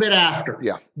a little bit after.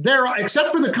 Yeah.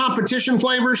 Except for the competition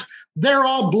flavors, they're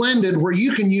all blended where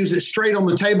you can use it straight on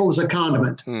the table as a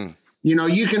condiment.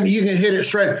 You can hit it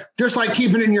straight, just like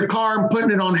keeping it in your car and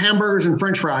putting it on hamburgers and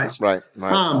French fries. Right.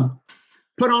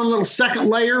 Put on a little second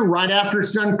layer right after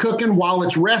it's done cooking while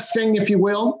it's resting, if you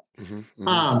will.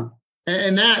 And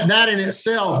that in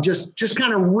itself just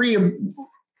kind of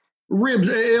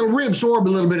it'll reabsorb a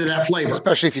little bit of that flavor.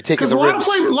 Especially if you're taking the ribs.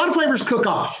 A lot of flavors cook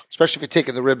off. Especially if you're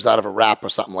taking the ribs out of a wrap or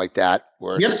something like that,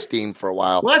 where it's steamed for a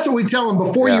while. Well, that's what we tell them.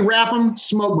 Before you wrap them,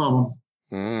 smoke bomb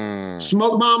them.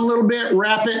 Smoke bomb a little bit,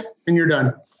 wrap it, and you're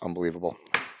done. Unbelievable.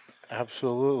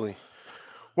 Absolutely.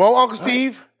 Well, Uncle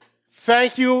Steve,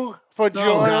 thank you for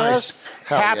joining guys. us.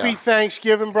 Hell Happy yeah.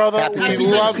 Thanksgiving, brother. Happy We Happy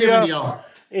love Thanksgiving, you. y'all.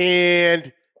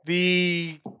 And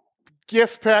the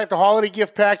gift pack, the holiday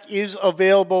gift pack, is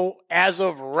available as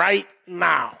of right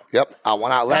now. Yep. I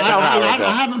went out less I, than an hour I ago.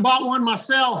 haven't bought one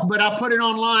myself, but I put it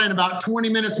online about 20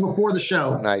 minutes before the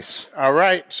show. Nice. All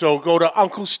right, so go to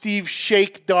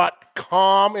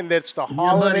UncleSteveShake.com, and that's the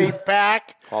holiday buddy.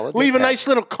 pack. Holiday Leave a pack. nice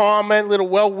little comment, little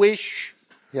well wish.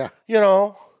 Yeah. You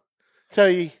know, tell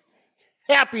you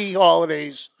happy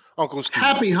holidays, Uncle Steve.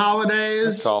 Happy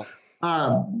holidays. That's all.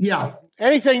 Yeah.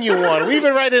 Anything you want, leave it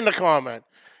right in the comment.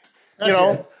 That's you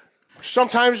know, it.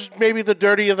 sometimes maybe the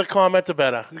dirtier the comment, the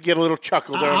better. You get a little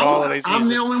chuckle during the holiday season. I'm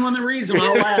the only one that reads them.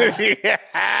 I'll laugh.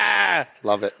 Yeah.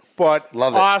 Love it. But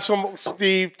Love it. awesome,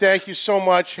 Steve. Thank you so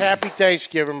much. Happy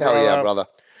Thanksgiving, Hell brother. yeah, brother.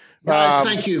 Guys,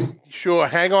 thank you. Sure.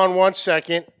 Hang on 1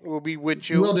 second. We'll be with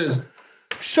you. Will do.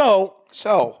 So,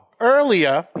 So,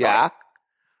 earlier, yeah.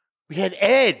 we had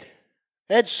Ed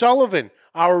Sullivan,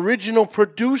 our original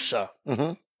producer,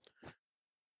 Mm-hmm.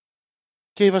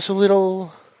 gave us a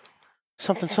little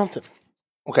something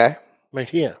Okay. right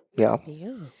here. Yeah.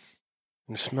 And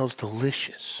it smells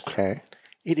delicious. Okay.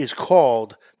 It is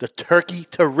called the Turkey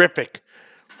Terrific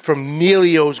from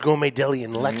Neilio's Gourmet Deli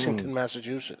in Lexington,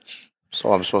 Massachusetts.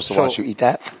 So I'm supposed to watch you eat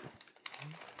that?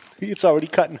 It's already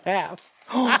cut in half.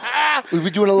 We be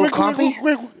doing a little compy?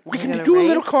 We can gonna do a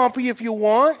little race? compy if you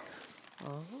want.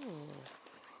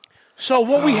 So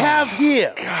what we have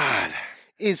here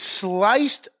is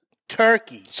sliced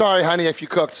turkey, Sorry, honey, if you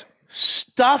cooked.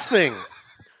 stuffing,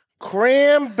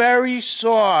 cranberry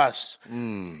sauce,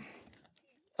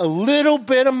 a little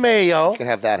bit of mayo. You can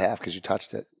have that half because you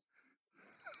touched it.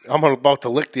 I'm about to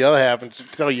lick the other half and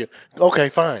tell you, okay,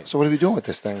 fine. So what are we doing with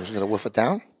this thing? We're going to whiff it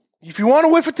down? If you want to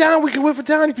whiff it down, we can whiff it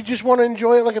down. If you just want to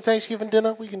enjoy it like a Thanksgiving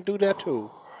dinner, we can do that too.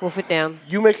 Wolf it down.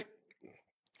 You make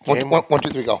One, 2,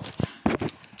 3, go.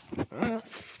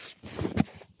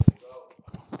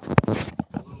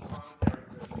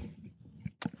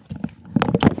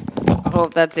 Oh,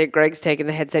 that's it. Greg's taking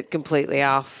the headset completely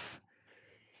off.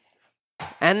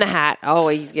 And the hat. Oh,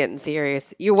 he's getting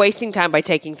serious. You're wasting time by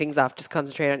taking things off. Just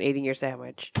concentrate on eating your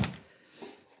sandwich.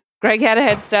 Greg had a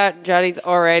head start. Johnny's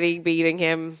already beating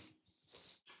him.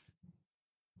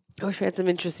 I wish we had some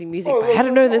interesting music. But I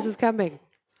hadn't known this was coming.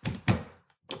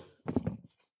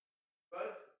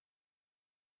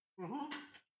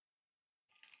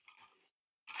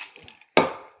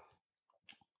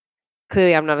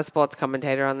 Clearly, I'm not a sports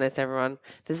commentator on this, everyone.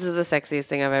 This is the sexiest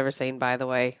thing I've ever seen, by the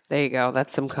way. There you go.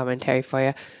 That's some commentary for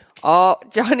you. Oh,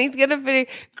 Johnny's going to finish.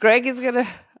 Greg is going to...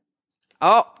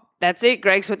 Oh, that's it.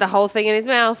 Greg's with the whole thing in his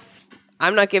mouth.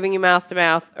 I'm not giving you mouth to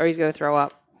mouth, or he's going to throw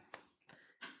up.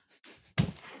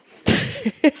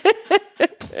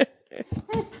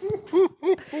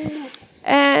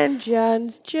 And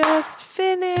John's just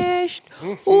finished.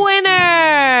 Winner!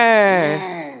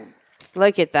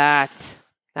 Look at that.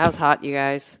 That was hot, you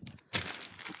guys.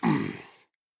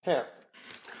 Yeah.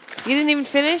 You didn't even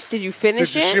finish? Did you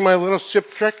finish Did you see it? my little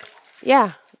sip trick?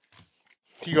 Yeah,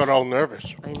 He got all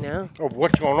nervous. I know. Oh,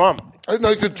 what's going on? I didn't know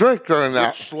you could drink during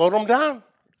that. Slowed him down.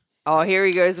 Oh, here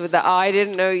he goes with the I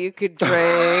didn't know you could drink.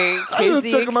 I Here's was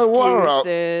the taking my water out.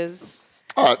 excuses.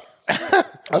 All right.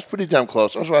 That's pretty damn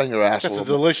close. I was right in your ass a It's a little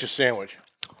bit. delicious sandwich.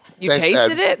 You Thanks,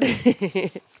 tasted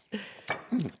it?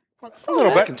 A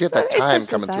little I bit. can get that It's time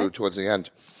just coming aside. through towards the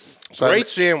end. So Great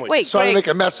sandwich. Wait, Sorry to Greg,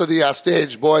 make a mess of the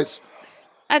stage, boys.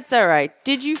 that's all right.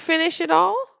 Did you finish it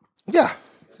all? Yeah.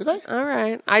 Did I? All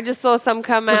right. I just saw some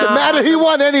come out. Does it matter? He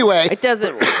won anyway. It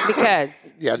doesn't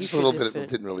because Yeah, you just a should little bit. It fin-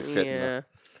 didn't really fit. Yeah.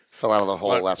 Fell out of the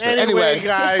hole But last minute. anyway, Anyway,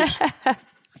 guys,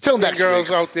 till the next girls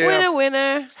week. out there, Winner,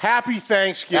 winner. happy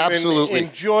Thanksgiving. Absolutely.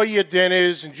 Enjoy your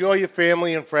dinners. Enjoy your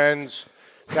family and friends.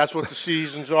 That's what the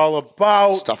season's all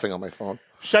about. Stuffing on my phone.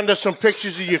 Send us some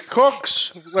pictures of your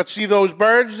cooks. Let's see those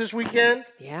birds this weekend.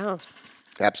 Yeah.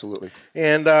 Absolutely.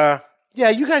 And, yeah,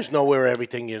 you guys know where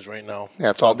everything is right now.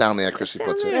 Yeah, it's all down there. Chrissy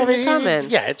puts there. it. In the comments.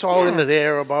 Yeah, it's all in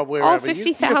there about wherever.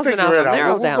 50,000 figure of it them. out. They're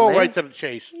all We'll down go there. right to the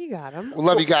chase. You got him. We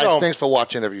love you guys. So- Thanks for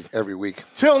watching every week.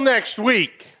 Till next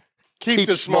week, keep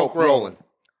the smoke rolling.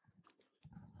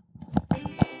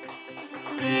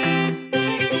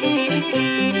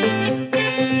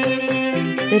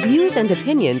 The views and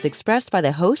opinions expressed by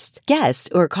the hosts, guests,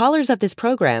 or callers of this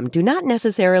program do not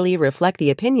necessarily reflect the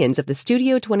opinions of the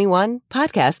Studio 21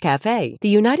 Podcast Cafe, the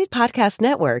United Podcast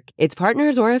Network, its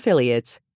partners, or affiliates.